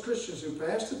 And those Christians who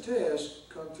pass the test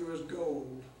come through as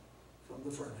gold from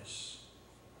the furnace.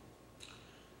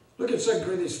 Look at 2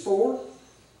 Corinthians 4.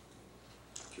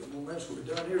 A few more minutes we'll be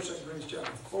done here. 2 Corinthians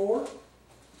chapter 4.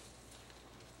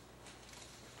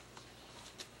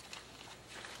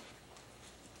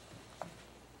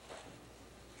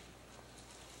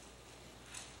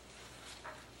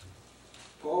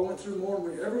 Paul went through more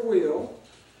than we ever will.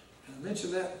 And I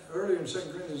mentioned that earlier in 2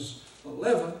 Corinthians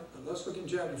 11. But let's look in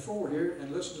chapter 4 here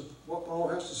and listen to what Paul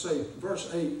has to say.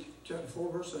 Verse 8, chapter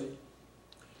 4, verse 8.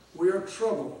 We are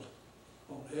troubled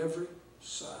on every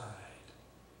side.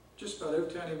 Just about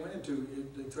every town he went into,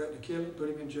 they threatened to kill him, put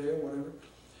him in jail, whatever.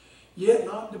 Yet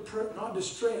not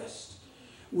distressed.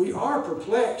 We are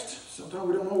perplexed. Sometimes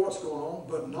we don't know what's going on,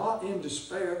 but not in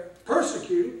despair.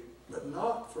 Persecuted, but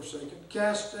not forsaken.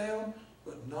 Cast down,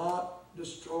 but not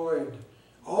destroyed.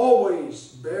 Always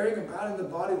bearing about in the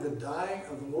body the dying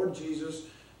of the Lord Jesus,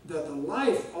 that the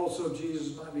life also of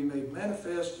Jesus might be made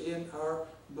manifest in our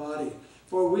body.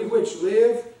 For we which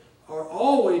live are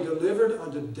always delivered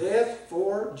unto death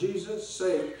for Jesus'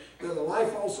 sake, that the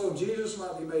life also of Jesus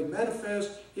might be made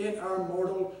manifest in our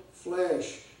mortal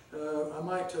flesh. I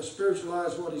might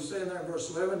spiritualize what he's saying there in verse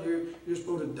 11. You're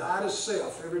supposed to die to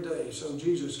self every day so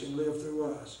Jesus can live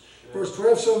through us. Yeah. Verse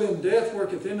 12, so then death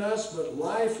worketh in us, but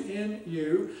life in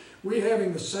you. We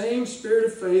having the same spirit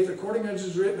of faith, according as it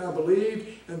is written, I believed,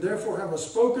 and therefore have I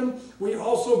spoken. We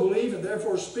also believe and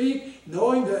therefore speak,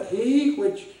 knowing that he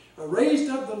which raised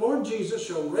up the Lord Jesus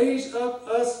shall raise up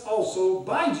us also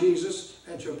by Jesus,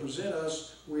 and shall present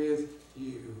us with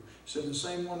you. Said the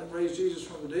same one that raised Jesus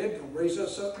from the dead will raise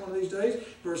us up one of these days.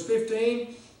 Verse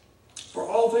 15, for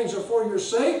all things are for your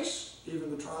sakes,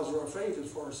 even the trials of our faith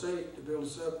is for our sake, to build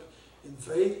us up in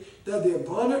faith, that the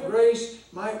abundant grace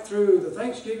might through the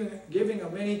thanksgiving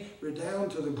of many redound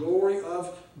to the glory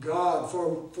of God, for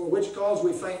which cause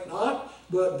we faint not,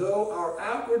 but though our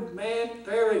outward man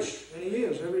perish, and he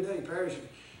is every day perishing,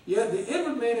 yet the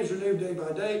inward man is renewed day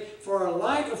by day, for our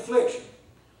light affliction.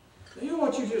 Now, you know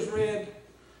what you just read?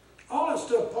 All that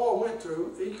stuff Paul went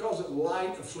through, he calls it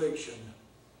light affliction.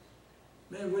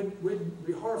 Man, we'd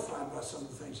be horrified by some of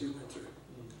the things he went through.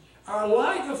 Our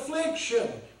light affliction,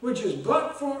 which is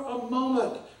but for a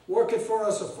moment, worketh for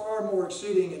us a far more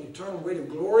exceeding and eternal weight of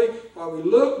glory, while we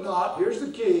look not, here's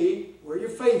the key, where your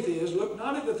faith is, look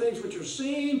not at the things which are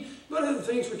seen, but at the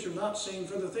things which are not seen.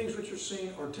 For the things which are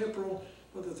seen are temporal,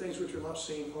 but the things which are not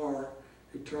seen are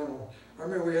eternal. I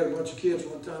remember we had a bunch of kids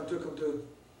one time, took them to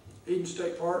Eden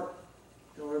State Park.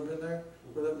 You all ever been there?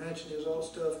 Where that mansion is, all the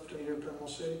stuff between here and Panama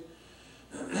City.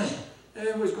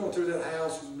 And we was going through that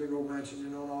house, big old mansion, you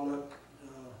know, and all that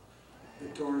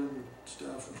Victorian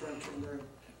stuff and furniture in there.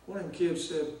 One of them kids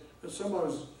said, somebody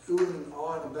was oohing and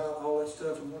awing about all that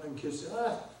stuff, and one of them kids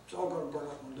said, it's all going to burn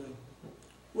up one day.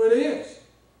 Well, it is.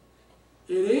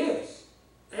 It is.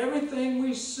 Everything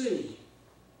we see,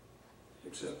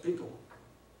 except people,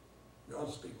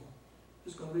 God's people,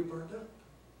 is going to be burned up.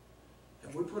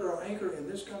 And we put our anchor in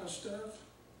this kind of stuff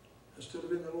instead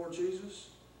of in the Lord Jesus.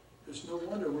 It's no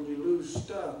wonder when you lose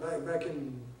stuff. Back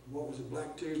in, what was it,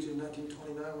 Black Tuesday in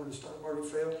 1929 when the stock market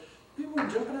failed, people were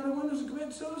jumping out of windows and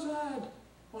committing suicide.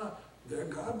 Why? Their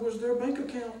God was their bank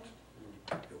account.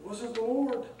 It wasn't the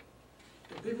Lord.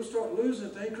 If people start losing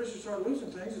things, Christians start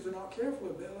losing things if they're not careful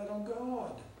with it, let on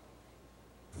God.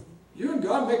 You and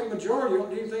God make a majority. You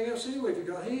don't need anything else anyway if you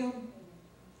got Him.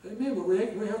 Amen. But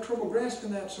we have trouble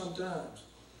grasping that sometimes.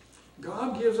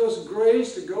 God gives us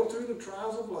grace to go through the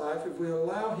trials of life if we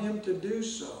allow Him to do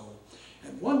so.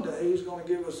 And one day He's going to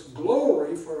give us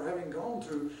glory for having gone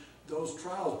through those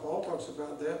trials. Paul talks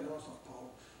about that. No, it's not Paul.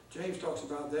 James talks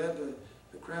about that,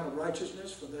 the crown of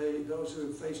righteousness for those who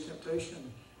have faced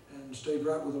temptation and stayed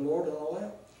right with the Lord and all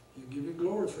that. He'll give you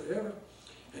glory forever.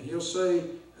 And He'll say,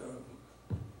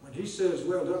 when He says,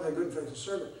 well done, thy good and faithful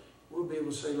servant, we'll be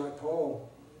able to say like Paul,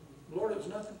 Lord, it was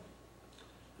nothing.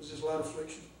 It was just light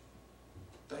affliction.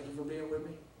 Thank you for being with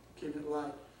me, keeping it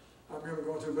light. I remember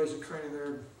going through basic training there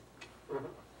in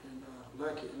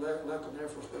Lackland Air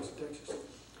Force Base in Texas.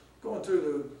 Going through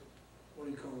the, what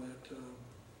do you call that,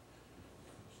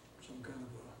 some kind of,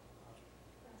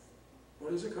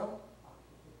 what is it called?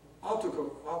 Obstacle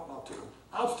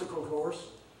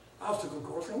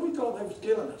course. And we thought they was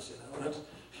killing us, you know.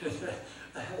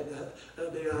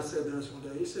 That day I said to us one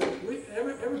day, he said,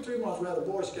 every 3 months we have the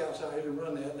Boy Scouts out here to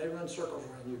run that, and they run circles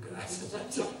around you guys.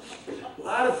 A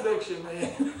lot of affliction,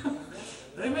 man.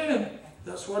 Amen.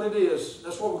 That's what it is.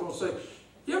 That's what we're going to say.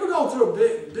 You ever gone through a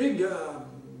big,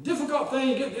 difficult thing,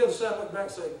 you get to the other side, look back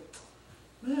and say,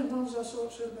 man, why was I so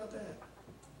upset about that?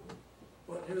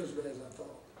 Wasn't near as bad as I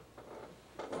thought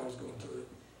while I was going through it.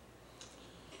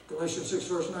 Galatians 6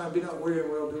 verse 9, be not weary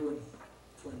in well doing,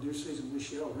 for in due season we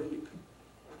shall reap,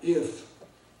 if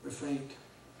we faint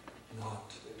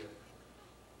not.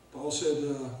 Paul said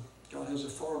God has a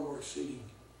far more exceeding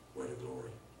weight of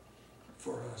glory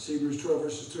for us. Hebrews 12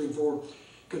 verses 3 and 4,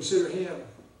 consider Him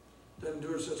that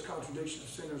endures such contradiction of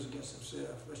sinners against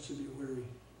himself, lest you be weary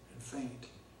and faint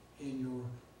in your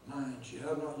minds. You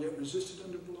have not yet resisted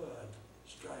unto blood,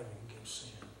 striving against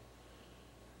sin.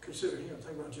 Consider Him.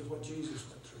 Think about just what Jesus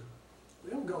went through. We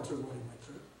haven't gone through what He went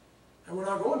through. And we're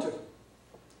not going to.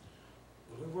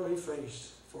 But look what He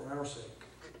faced for our sake.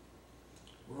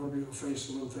 We're going to be able to face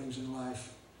the little things in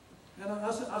life. And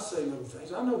I say little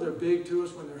things. I know they're big to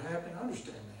us when they're happening. I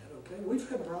understand that, okay? We've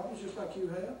had problems just like you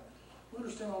have. We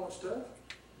understand all that stuff.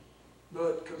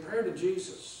 But compared to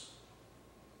Jesus,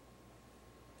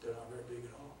 they're not very big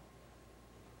at all.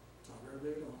 Not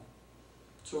very big at all.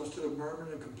 So instead of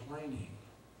murmuring and complaining,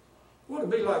 what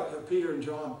would it be like Peter and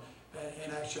John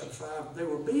in Acts chapter 5? They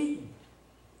were beaten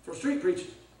for street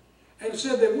preaching. And it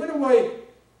said they went away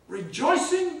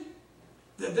rejoicing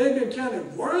that they'd been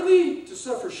counted worthy to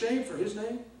suffer shame for His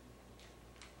name.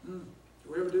 Do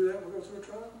we ever do that when we go through a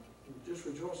trial? Just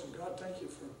rejoicing. God, thank you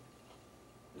for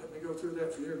letting me go through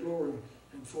that for your glory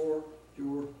and for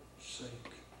your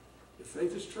sake. If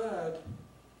faith is tried,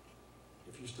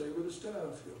 if you stay with the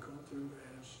stuff, you'll come through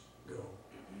as go.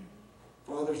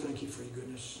 Father, thank you for your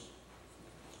goodness.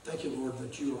 Thank you, Lord,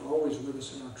 that you are always with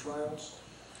us in our trials.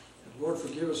 And Lord,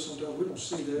 forgive us sometimes. We don't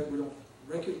see that. We don't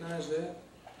recognize that.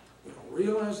 We don't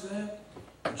realize that.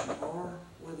 But you are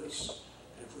with us.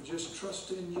 And if we just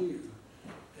trust in you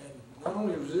and not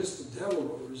only resist the devil,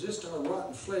 but resist our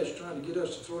rotten flesh trying to get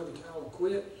us to throw in the towel and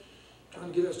quit,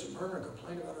 trying to get us to murmur and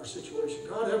complain about our situation.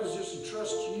 God, help us just to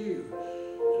trust you.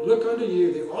 And look unto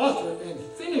you, the author and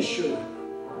finisher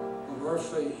of our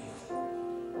faith.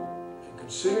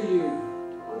 Consider you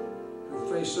who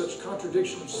face such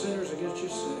contradiction of sinners against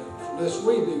yourself, lest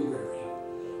we be weary.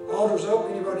 Altar's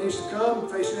open. Anybody needs to come,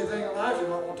 face anything in life, you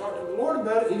might want to talk to the Lord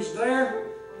about it. He's there.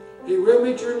 He will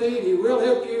meet your need. He will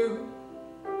help you.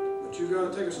 But you've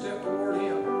got to take a step toward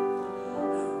Him.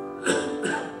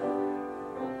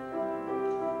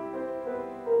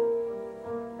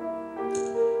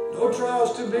 No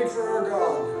trial's too big for our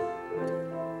God.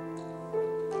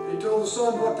 He told the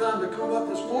sun what time to come up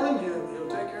this morning. He'll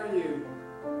take care of you.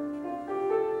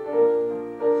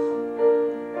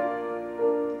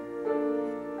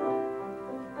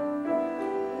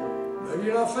 Maybe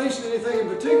you're not facing anything in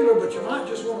particular, but you might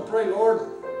just want to pray, Lord,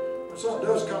 when something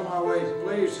does come my way,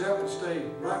 please help me stay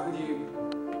right with you.